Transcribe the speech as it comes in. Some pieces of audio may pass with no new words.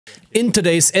In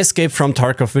today's Escape from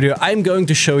Tarkov video, I'm going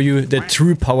to show you the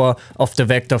true power of the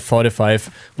Vector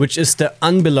 45, which is the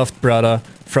unbeloved brother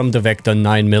from the Vector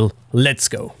 9mm. Let's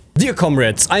go! Dear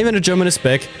comrades, Ivan the German is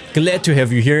back, glad to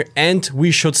have you here, and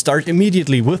we should start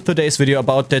immediately with today's video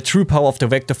about the true power of the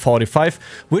Vector 45,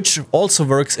 which also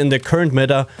works in the current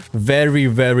meta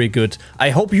very good. I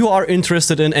hope you are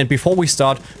interested in, and before we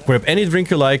start, grab any drink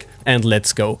you like and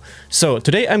let's go. So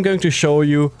today I'm going to show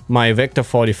you my Vector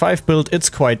 45 build. It's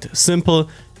quite simple.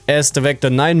 As the Vector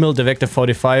 9mm, the Vector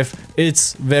 45,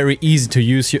 it's very easy to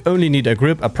use. You only need a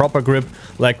grip, a proper grip,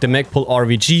 like the Magpul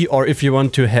RVG, or if you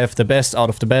want to have the best out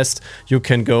of the best, you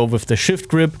can go with the shift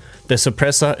grip. The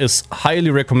suppressor is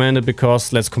highly recommended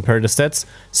because, let's compare the stats,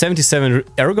 77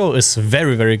 ergo is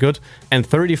very good, and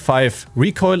 35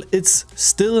 recoil, it's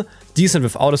still decent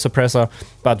without a suppressor,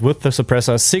 but with the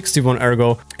suppressor 61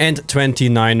 ergo and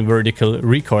 29 vertical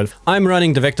recoil. I'm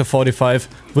running the Vector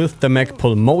 45 with the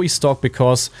Magpul Moe stock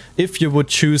because if you would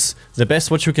choose the best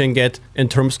what you can get in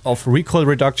terms of recoil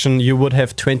reduction, you would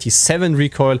have 27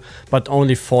 recoil but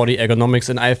only 40 ergonomics,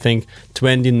 and I think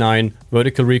 29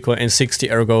 vertical recoil and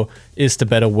 60 ergo is the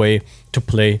better way to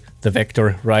play the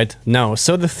Vector right now.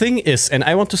 So the thing is, and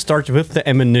I want to start with the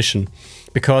ammunition,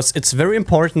 because it's very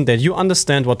important that you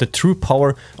understand what the true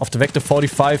power of the Vector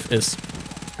 45 is.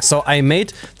 So I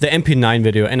made the MP9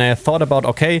 video and I thought about,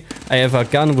 okay, I have a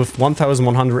gun with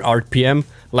 1100 RPM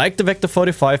like the Vector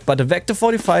 45, but the Vector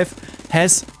 45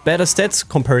 has better stats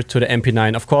compared to the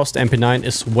MP9. Of course, the MP9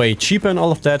 is way cheaper and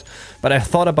all of that, but I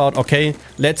thought about, okay,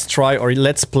 let's try or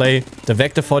let's play the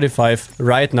Vector 45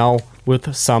 right now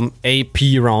with some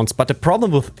AP rounds. But the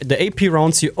problem with the AP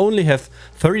rounds, you only have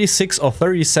 36 or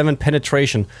 37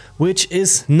 penetration, which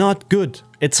is not good.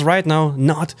 It's right now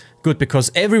not good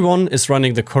because everyone is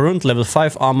running the current level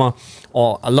 5 armor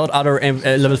or a lot other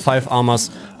level 5 armors,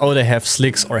 or they have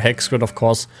slicks or hex grid, of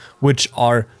course, which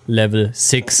are level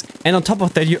 6. And on top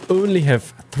of that, you only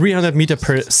have 300 meter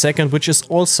per second, which is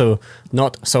also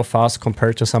not so fast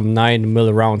compared to some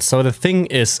 9mm rounds. So the thing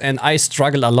is, and I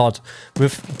struggle a lot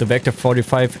with the Vector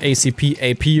 45 ACP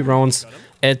AP rounds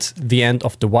at the end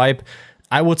of the wipe.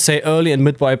 I would say early and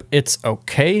mid wipe it's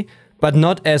okay, but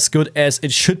not as good as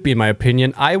it should be in my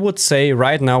opinion. I would say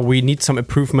right now we need some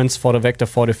improvements for the Vector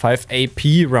 45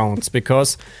 AP rounds,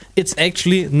 because it's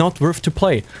actually not worth to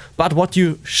play. But what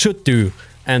you should do,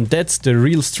 and that's the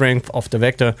real strength of the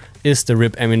Vector, is the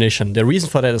RIP ammunition. The reason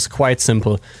for that is quite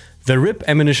simple. The RIP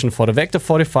ammunition for the Vector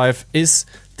 45 is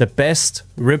the best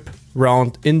RIP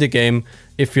round in the game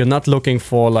if you're not looking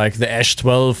for like the Ash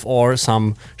 12 or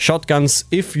some shotguns.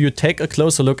 If you take a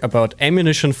closer look about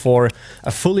ammunition for a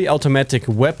fully automatic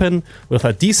weapon with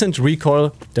a decent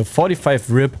recoil, the 45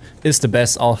 RIP is the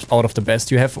best out of the best.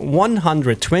 You have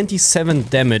 127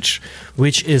 damage,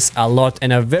 which is a lot,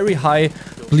 and a very high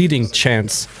bleeding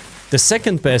chance. The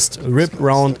second best RIP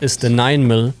round is the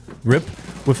 9mm RIP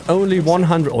with only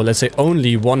 100, or let's say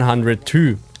only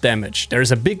 102 damage. There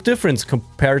is a big difference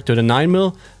compared to the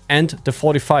 9mm and the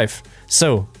 45.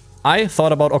 So I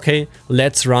thought about, okay,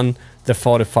 let's run the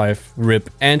 45 RIP,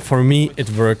 and for me it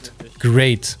worked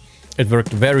great. It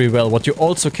worked very well. What you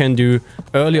also can do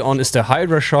early on is the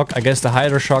Hydra Shock. I guess the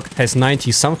Hydra Shock has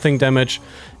 90 something damage.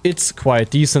 It's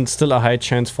quite decent, still a high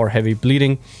chance for heavy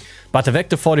bleeding. But the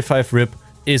Vector 45 RIP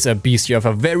is a beast. You have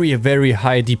a very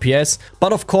high DPS,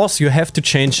 but of course you have to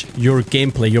change your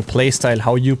gameplay, your playstyle,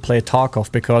 how you play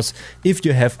Tarkov, because if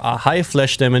you have a high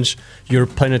flash damage, your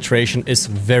penetration is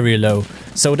very low.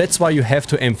 So that's why you have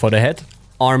to aim for the head,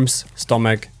 arms,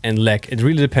 stomach and leg. It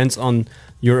really depends on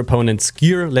your opponent's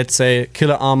gear. Let's say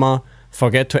killer armor,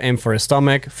 forget to aim for a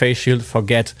stomach, face shield,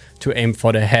 forget to aim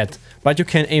for the head. But you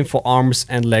can aim for arms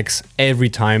and legs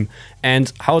every time.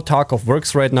 And how Tarkov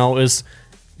works right now is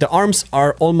the arms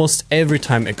are almost every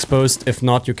time exposed. If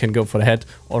not, you can go for the head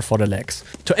or for the legs.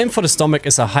 To aim for the stomach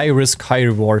is a high risk, high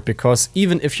reward, because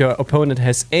even if your opponent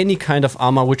has any kind of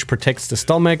armor which protects the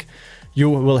stomach, you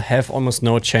will have almost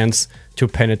no chance to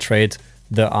penetrate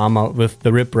the armor with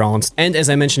the RIP rounds. And as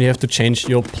I mentioned, you have to change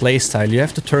your playstyle. You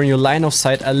have to turn your line of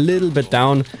sight a little bit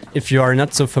down if you are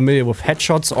not so familiar with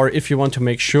headshots, or if you want to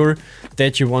make sure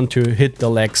that you want to hit the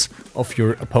legs of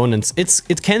your opponents.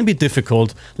 It can be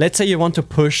difficult. Let's say you want to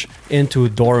push into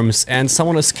dorms and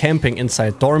someone is camping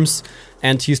inside dorms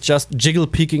and he's just jiggle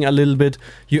peeking a little bit.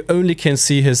 You only can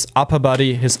see his upper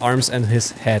body, his arms and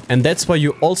his head. And that's why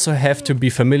you also have to be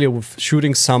familiar with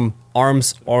shooting some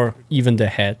arms or even the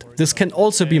head. This can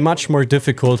also be much more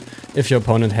difficult if your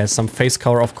opponent has some face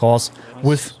cover, of course.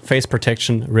 With face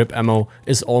protection, RIP ammo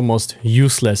is almost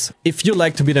useless. If you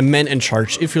like to be the man in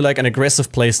charge, if you like an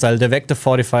aggressive playstyle, the Vector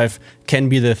 45 can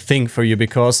be the thing for you,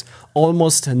 because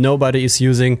almost nobody is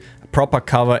using proper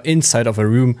cover inside of a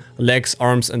room. Legs,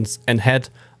 arms and head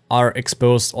are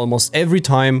exposed almost every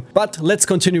time. But let's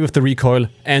continue with the recoil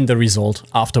and the result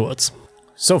afterwards.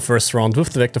 So first round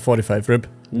with the Vector 45 rib,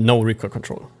 no recoil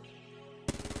control.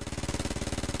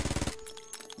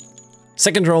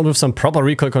 Second round with some proper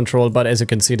recoil control, but as you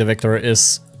can see the Vector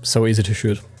is so easy to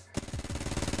shoot.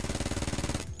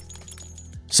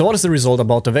 So what is the result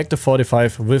about the Vector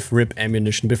 45 with rib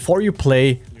ammunition? Before you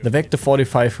play the Vector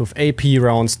 45 with AP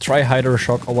rounds, try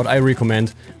Hydroshock, or what I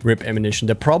recommend, rib ammunition.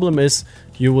 The problem is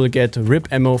you will get rib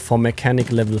ammo for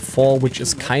mechanic level 4, which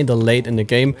is kinda late in the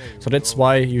game. So that's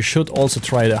why you should also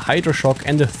try the Hydroshock.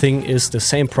 And the thing is the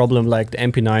same problem like the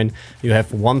MP9. You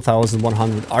have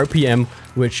 1100 RPM,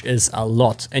 which is a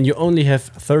lot. And you only have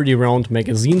 30 round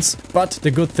magazines. But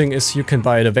the good thing is you can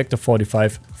buy the Vector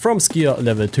 45 from skier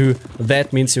level 2.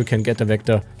 That means you can get the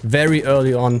Vector very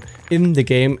early on in the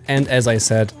game. And as I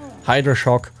said,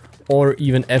 Hydroshock or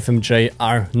even FMJ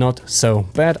are not so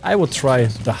bad. I would try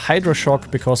the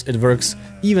Hydroshock because it works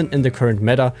even in the current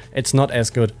meta. It's not as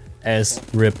good as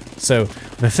rib. So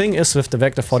the thing is with the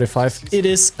Vector 45, it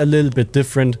is a little bit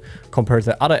different compared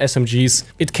to other SMGs.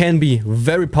 It can be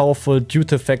very powerful due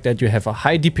to the fact that you have a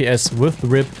high DPS with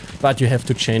rib, but you have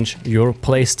to change your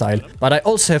playstyle. But I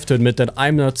also have to admit that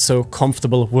I'm not so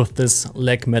comfortable with this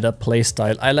leg meta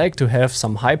playstyle. I like to have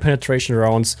some high penetration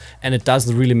rounds, and it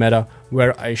doesn't really matter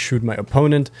where I shoot my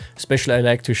opponent. Especially I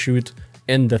like to shoot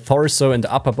in the torso, in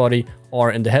the upper body,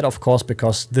 or in the head of course,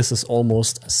 because this is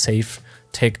almost a safe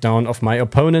takedown of my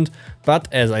opponent. But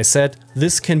as I said,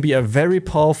 this can be a very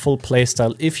powerful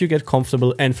playstyle if you get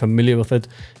comfortable and familiar with it.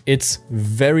 It's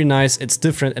very nice, it's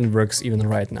different and works even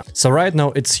right now. So right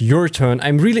now it's your turn.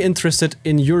 I'm really interested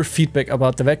in your feedback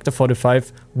about the Vector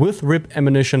 45 with rib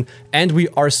ammunition, and we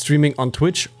are streaming on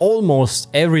Twitch almost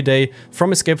every day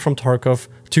from Escape from Tarkov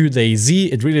to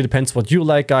DayZ. It really depends what you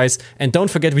like, guys. And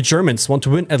don't forget, we Germans want to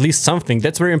win at least something.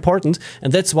 That's very important,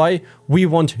 and that's why we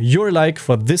want your like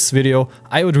for this video.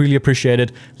 I would really appreciate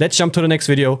it. Let's jump to the next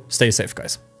video. Stay safe,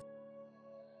 guys.